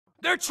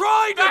They're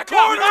trying to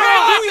corner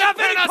us! Do we have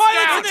any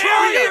pilots in the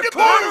area? Keep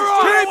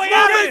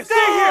moving! Stay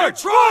here! They're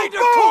trying to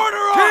corner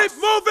us!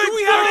 Keep moving! Do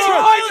we have any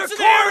pilots in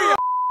the area?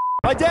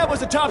 My dad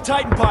was a top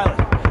Titan pilot.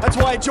 That's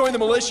why I joined the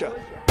militia.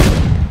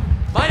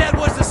 My dad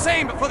was the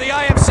same, but for the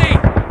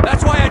IMC.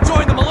 That's why I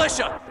joined the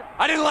militia.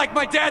 I didn't like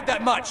my dad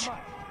that much.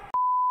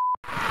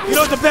 You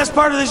know what the best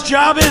part of this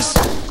job is?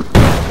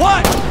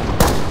 What?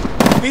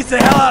 Beats the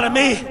hell out of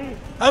me.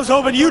 I was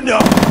hoping you'd know.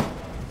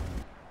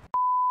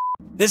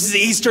 This is the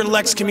Eastern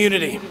Lex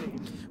community.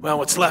 Well,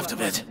 what's left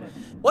of it.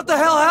 What the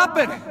hell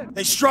happened?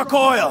 They struck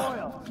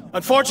oil.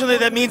 Unfortunately,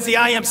 that means the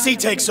IMC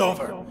takes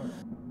over.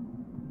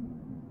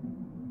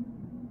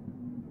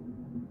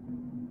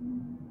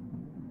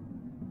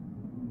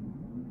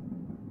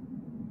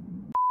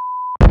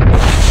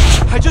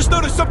 I just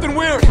noticed something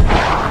weird.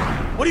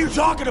 What are you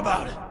talking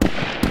about?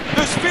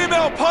 There's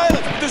female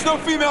pilots, but there's no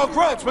female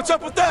grunts. What's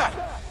up with that?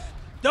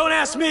 Don't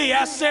ask me,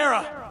 ask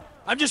Sarah.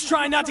 I'm just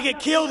trying not to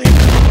get killed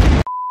here.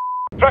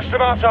 Fresh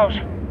tomatoes.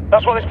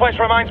 That's what this place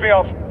reminds me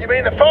of. You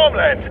mean the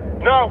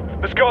farmland? No,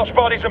 the scorched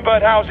bodies and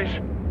burnt houses.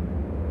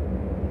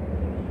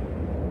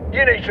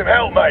 You need some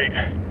help, mate.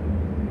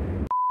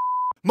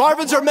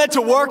 Marvins are meant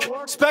to work,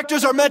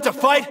 Spectres are meant to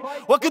fight.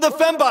 What could the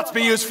fembots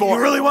be used for?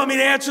 You really want me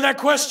to answer that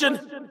question?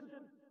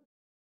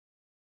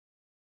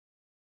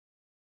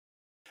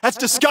 That's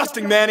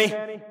disgusting, Manny.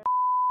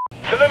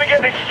 So let me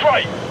get this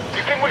straight.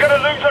 You think we're gonna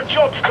lose our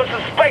jobs because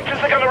the Spectres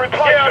are gonna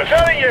replace us? Yeah, I'm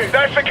telling you,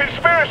 that's a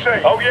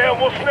conspiracy. Oh yeah,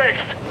 and what's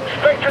next?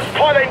 Spectres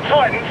piloting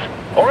Titans?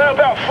 Or how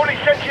about fully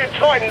sentient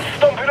Titans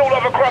stomping all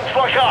over grunts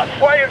like us?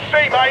 Wait and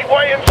see, mate,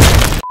 wait and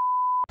see.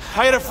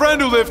 I had a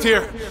friend who lived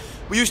here.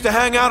 We used to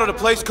hang out at a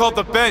place called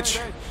The Bench.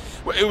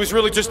 It was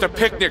really just a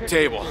picnic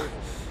table.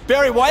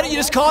 Barry, why don't you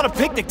just call it a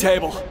picnic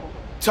table?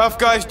 Tough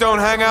guys don't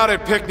hang out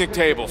at picnic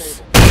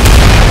tables.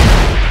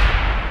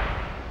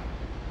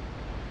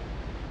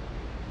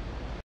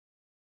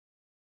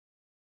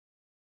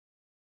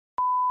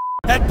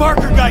 That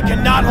Barker guy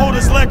cannot hold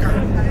his liquor.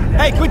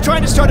 Hey, quit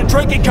trying to start a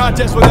drinking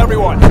contest with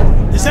everyone.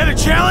 Is that a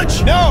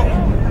challenge? No!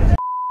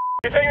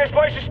 You think this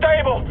place is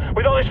stable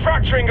with all this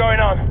fracturing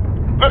going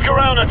on? Look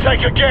around and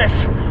take a guess.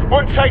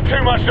 Wouldn't take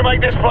too much to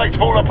make this place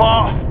fall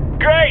apart.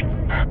 Great!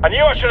 I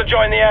knew I should have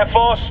joined the Air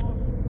Force.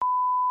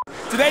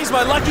 Today's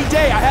my lucky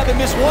day. I haven't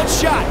missed one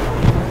shot.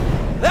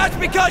 That's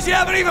because you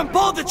haven't even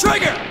pulled the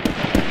trigger!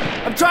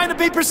 I'm trying to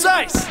be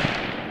precise.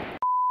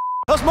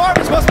 Those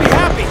Marvins must be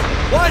happy.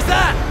 Why is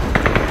that?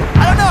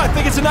 I don't know, I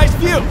think it's a nice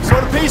view,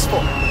 sort of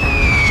peaceful.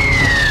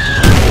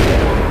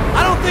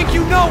 I don't think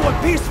you know what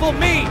peaceful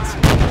means!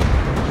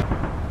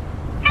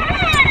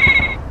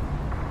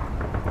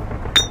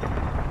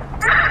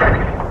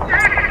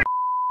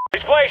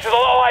 This place is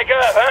a lot like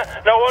Earth,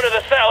 huh? No wonder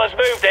the settlers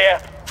moved here.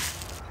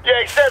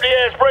 Yeah, except the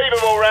air's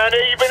breathable around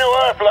here. You been to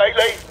Earth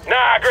lately?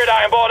 Nah,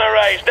 gridiron born and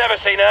raised.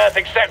 Never seen Earth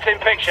except in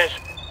pictures.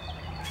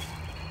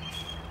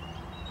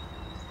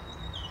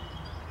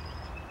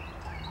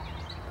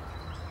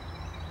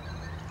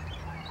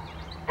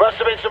 Must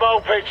have been some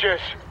old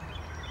pictures.